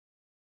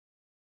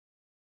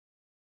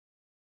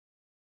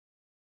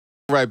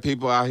Right,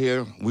 people out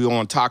here, we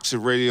on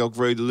Toxic Radio,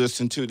 ready to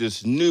listen to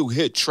this new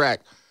hit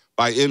track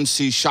by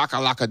MC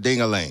Shakalaka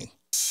Ding-a-Ling.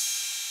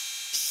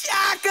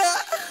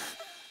 Shaka,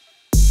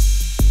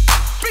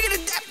 bring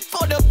it down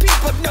for the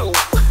people know.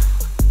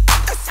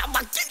 That's how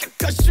I get it,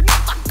 'cause you know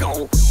I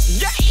go.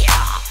 Yeah.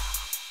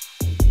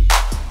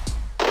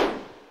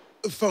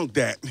 Funk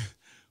that.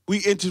 We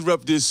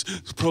interrupt this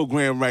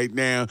program right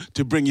now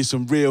to bring you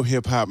some real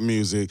hip-hop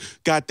music.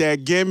 Got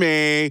that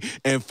gimme,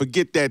 and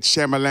forget that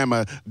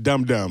shamalama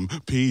dum-dum.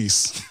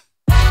 Peace.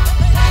 Got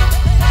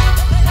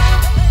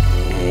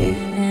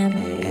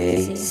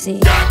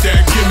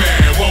that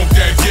gimme, want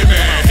that gimme.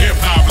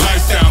 Hip-hop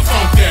lifestyle,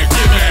 funk that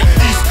gimme.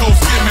 East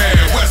Coast gimme,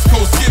 West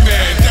Coast gimme.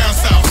 Down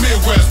South,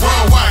 Midwest,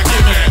 worldwide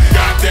gimme.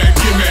 Got that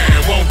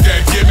gimme, want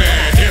that gimme.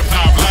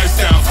 Hip-hop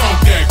lifestyle,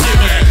 funk that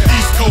gimme.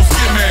 East Coast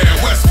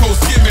gimme, West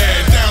Coast gimme.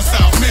 Down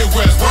South,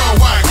 Midwest,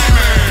 worldwide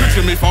gimme.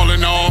 Picture me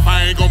falling off,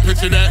 I ain't gon'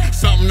 picture that.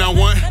 Something I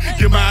want,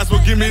 you might as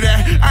well give me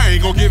that. I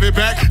ain't gon' give it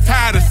back.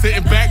 Tired of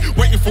sitting back,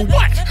 waiting for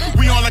what?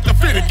 We on like a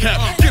fitted cap.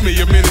 Give me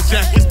a minute,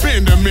 Jack. It's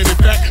been a minute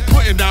back.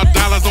 Putting down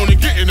dollars, only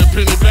getting a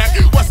penny back.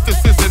 What's the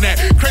sense in that?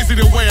 Crazy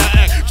the way I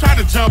act. Try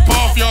to jump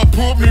off, y'all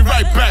pulled me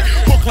right back.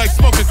 Hook like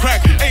smoking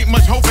crack. Ain't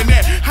much hope in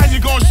that. How you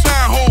gon'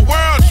 shine? Whole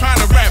world trying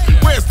to rap.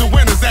 Where's the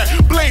winners at?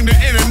 Blame the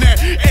internet.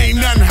 Ain't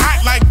nothing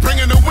hot like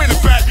bringing the winner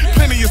back.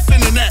 Plenty of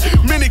sin in that.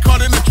 Many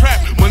caught in the trap.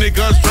 Money,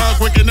 guns, drugs,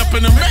 waking up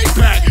in the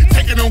Maybach.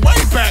 Taking them way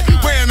back.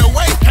 Wearing a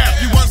way cap.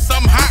 You want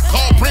something hot?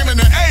 Call Bremen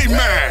the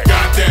A-Man.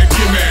 Got that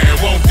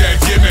gimme, want that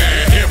gimme.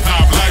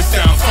 Hip-hop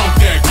lifestyle, funk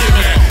that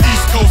gimme.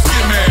 East Coast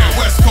gimme,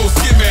 West Coast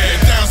gimme.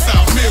 Down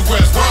South,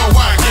 Midwest,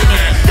 worldwide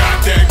gimme. Got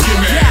that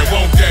gimme,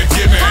 want that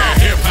gimme.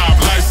 Hip-hop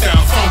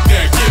lifestyle, funk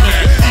that gimme.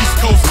 East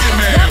Coast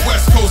gimme,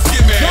 West Coast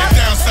gimme.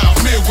 Down South,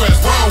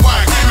 Midwest,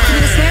 worldwide gimme. Give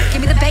me the snare,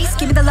 give me the bass,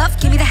 give me the love,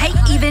 give me the hate.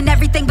 Even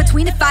everything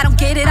between, if I don't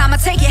get it, I'ma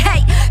take it.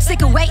 Hey,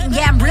 sick of waiting,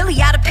 yeah, I'm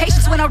really out of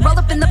patience. When I roll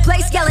up in the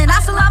place yelling,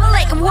 Assalamu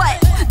alaikum, what?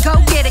 Go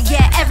get it,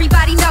 yeah,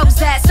 everybody knows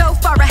that. So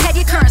far ahead,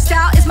 your current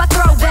style is my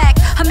throwback.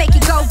 I make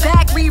it go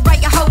back,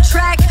 rewrite your whole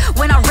track.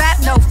 When I rap,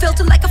 no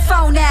filter like a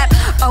phone app.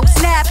 Oh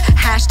snap,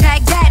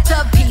 hashtag that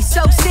the piece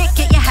so sick,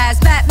 get your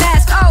hazmat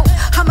mask. Oh,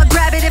 I'ma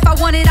grab it if I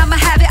want it, I'ma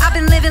have it. I've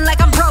been living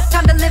like I'm broke,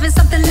 time to live in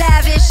something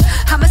lavish.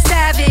 I'm a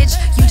savage,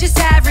 you just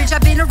average.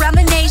 I've been around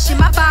the nation,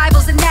 my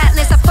Bible's an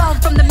atlas. I foam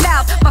from the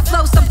mouth, my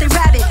flow's something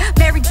rabid.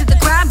 Married to the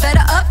grind,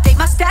 better update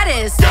my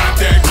status. Got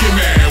that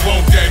gimme,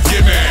 want that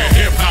gimme.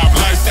 Hip-hop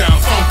lifestyle,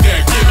 funk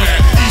that gimme.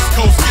 East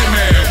Coast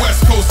gimme,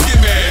 West Coast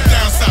gimme.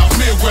 Down South,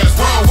 Midwest,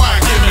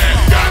 worldwide gimme.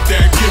 Got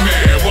that gimme,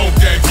 want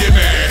that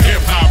gimme.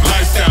 Hip-hop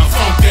lifestyle,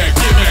 funk that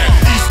gimme.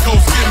 East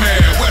Coast gimme,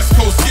 West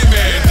Coast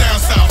gimme. Down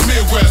South,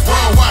 Midwest,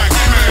 worldwide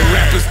gimme.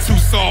 Rappers too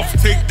soft,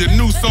 take the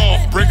noose off.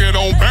 Bring it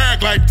on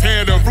back like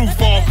tear the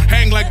roof off.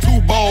 Hang like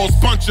two balls,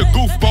 bunch of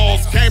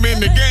goofballs. Came in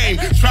the game,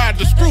 tried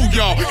to screw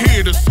y'all.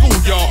 Here to school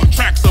y'all,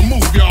 tracks will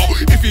move y'all.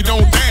 If you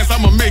don't dance,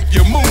 I'ma make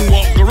you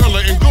moonwalk.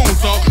 Gorilla and goons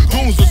talk,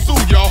 goons will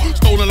sue y'all.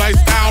 Stolen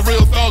lifestyle,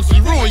 real thugs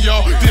will ruin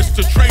y'all. This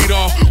to trade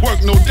off,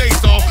 work no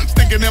days off.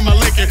 Stinking in my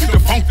Lincoln, the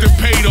funk that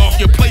paid off.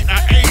 Your plate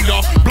I ate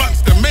off,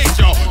 blunts that made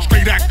y'all.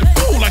 Straight act the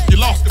fool like you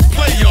lost the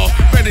playoff.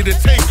 Ready to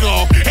take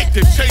off, hate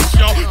to chase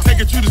y'all. Take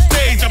it to the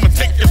stage, I'ma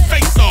take your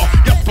face off.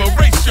 Yup,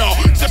 erase y'all,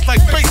 just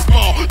like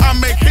baseball. I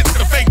make hits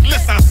to fake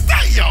lists, I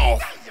stay y'all.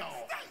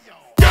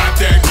 Got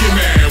that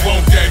gimme,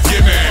 want that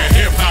gimme.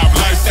 Hip-hop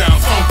lifestyle,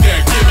 funk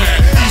that gimme.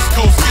 East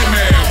Coast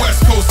gimme,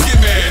 West Coast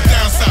gimme.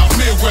 Down South,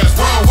 Midwest,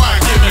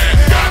 worldwide gimme.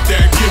 Got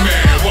that gimme,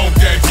 want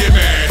that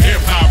gimme.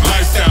 Hip-hop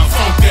lifestyle,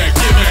 funk that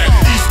gimme.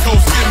 East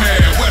Coast gimme,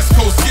 West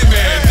Coast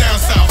gimme. Down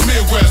South,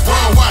 Midwest,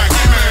 worldwide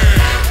gimme.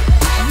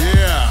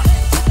 Yeah.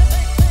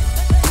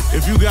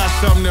 If you got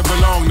something that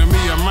belong to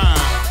me or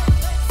mine,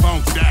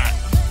 funk that.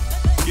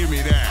 Give me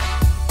that.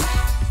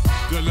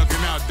 Good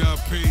looking out, Dub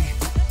P.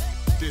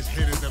 This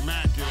hit is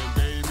immaculate,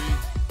 baby.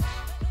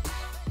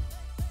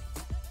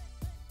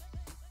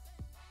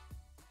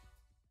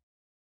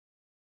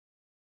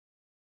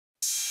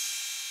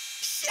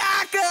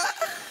 Shaka,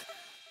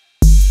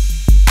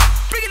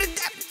 bring it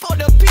down for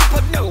the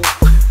people know.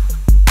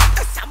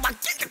 That's how I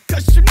get it,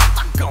 'cause you know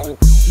I go.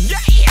 Yeah.